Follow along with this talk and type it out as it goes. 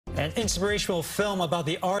An inspirational film about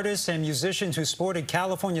the artists and musicians who supported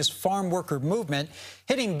California's farm worker movement,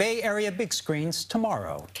 hitting Bay Area big screens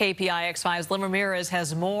tomorrow. KPIX5's Len Ramirez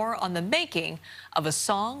has more on the making of A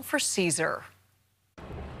Song for Cesar.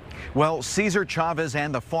 Well, Cesar Chavez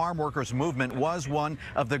and the farm workers movement was one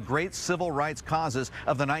of the great civil rights causes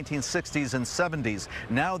of the 1960s and 70s.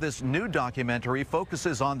 Now this new documentary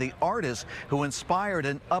focuses on the artists who inspired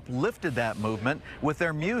and uplifted that movement with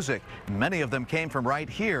their music. Many of them came from right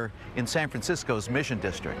here in San Francisco's Mission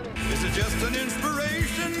District. Is it just an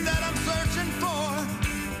inspiration that I'm searching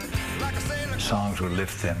for? Like a sailor. Songs would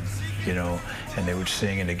lift them, you know, and they would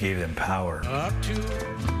sing and it gave them power. Up to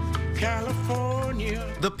California.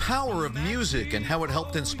 The power of music and how it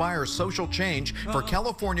helped inspire social change for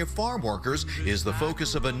California farm workers is the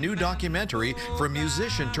focus of a new documentary from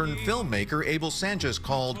musician turned filmmaker Abel Sanchez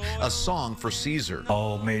called A Song for Cesar.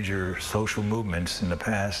 All major social movements in the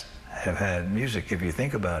past have had music, if you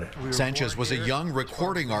think about it. Sanchez was a young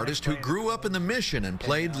recording artist who grew up in the Mission and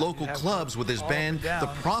played local clubs with his band, The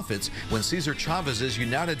Prophets, when Cesar Chavez's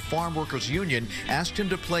United Farm Workers Union asked him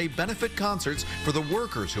to play benefit concerts for the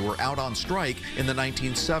workers who were out on strike in the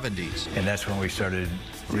 1970s. And that's when we started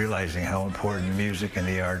realizing how important music and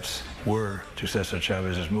the arts were to Cesar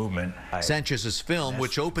Chavez's movement. Sanchez's film,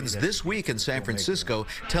 which opens this week in San Francisco,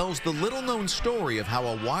 tells the little-known story of how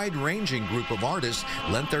a wide-ranging group of artists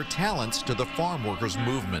lent their talents to the farm workers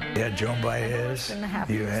movement. You had Joan Baez,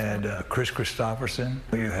 you had Chris Christopherson,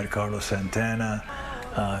 you had Carlos Santana,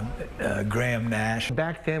 Graham Nash.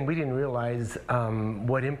 Back then, we didn't realize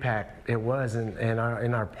what impact it was in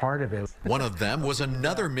our part of it. One of them was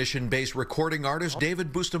another mission-based recording artist,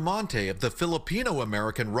 David Bustamante, of the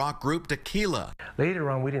Filipino-American rock group Tequila.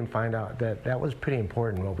 Later on, we didn't find out that that was pretty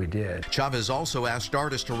important what we did. Chavez also asked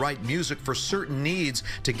artists to write music for certain needs,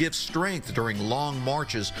 to give strength during long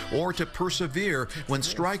marches, or to persevere when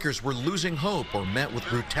strikers were losing hope or met with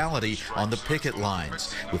brutality on the picket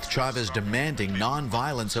lines. With Chavez demanding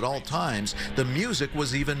nonviolence at all times, the music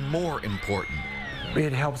was even more important.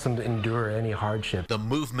 It helps them to endure any hardship. The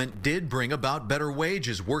movement did bring about better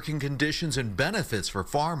wages, working conditions, and benefits for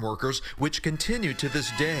farm workers, which continue to this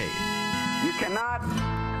day. You cannot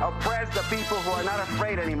oppress the people who are not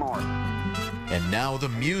afraid anymore. And now the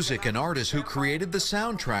music and artists who created the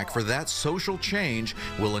soundtrack for that social change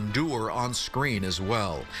will endure on screen as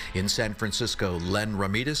well. In San Francisco, Len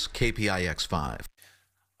Ramirez, KPIX5.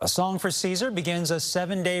 A Song for Cesar begins a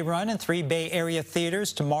 7-day run in 3 Bay Area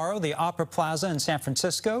theaters tomorrow: the Opera Plaza in San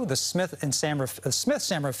Francisco, the Smith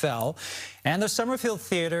San Rafael, and the Summerfield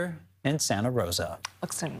Theater in Santa Rosa.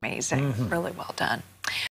 Looks amazing. Really well done.